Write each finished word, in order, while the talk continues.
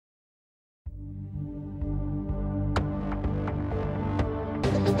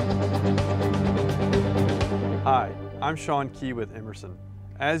Hi, I'm Sean Key with Emerson.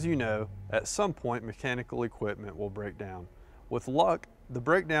 As you know, at some point mechanical equipment will break down. With luck, the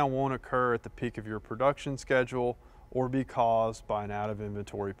breakdown won't occur at the peak of your production schedule or be caused by an out of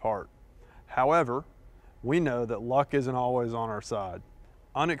inventory part. However, we know that luck isn't always on our side.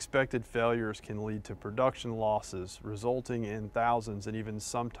 Unexpected failures can lead to production losses, resulting in thousands and even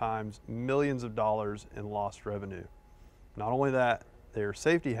sometimes millions of dollars in lost revenue. Not only that, they are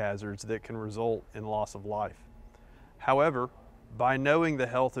safety hazards that can result in loss of life. However, by knowing the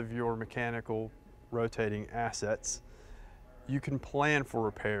health of your mechanical rotating assets, you can plan for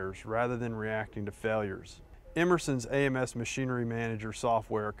repairs rather than reacting to failures. Emerson's AMS Machinery Manager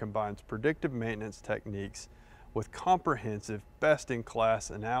software combines predictive maintenance techniques with comprehensive,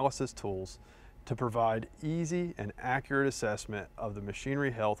 best-in-class analysis tools to provide easy and accurate assessment of the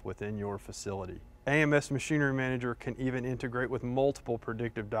machinery health within your facility. AMS Machinery Manager can even integrate with multiple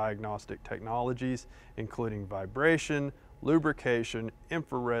predictive diagnostic technologies, including vibration, lubrication,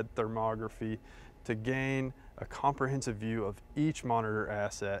 infrared thermography, to gain a comprehensive view of each monitor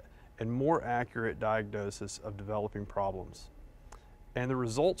asset and more accurate diagnosis of developing problems. And the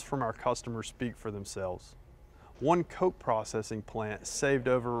results from our customers speak for themselves. One coke processing plant saved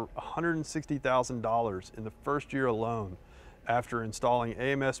over $160,000 in the first year alone after installing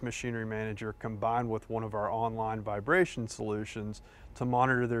AMS Machinery Manager combined with one of our online vibration solutions to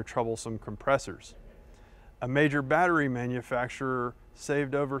monitor their troublesome compressors. A major battery manufacturer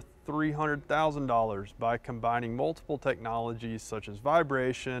saved over $300,000 by combining multiple technologies such as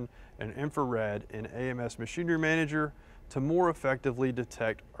vibration and infrared in AMS Machinery Manager to more effectively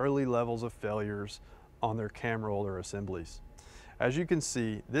detect early levels of failures on their cam roller assemblies. As you can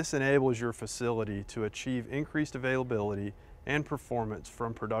see, this enables your facility to achieve increased availability and performance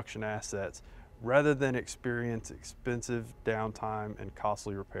from production assets rather than experience expensive downtime and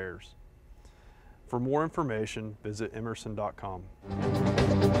costly repairs. For more information, visit emerson.com.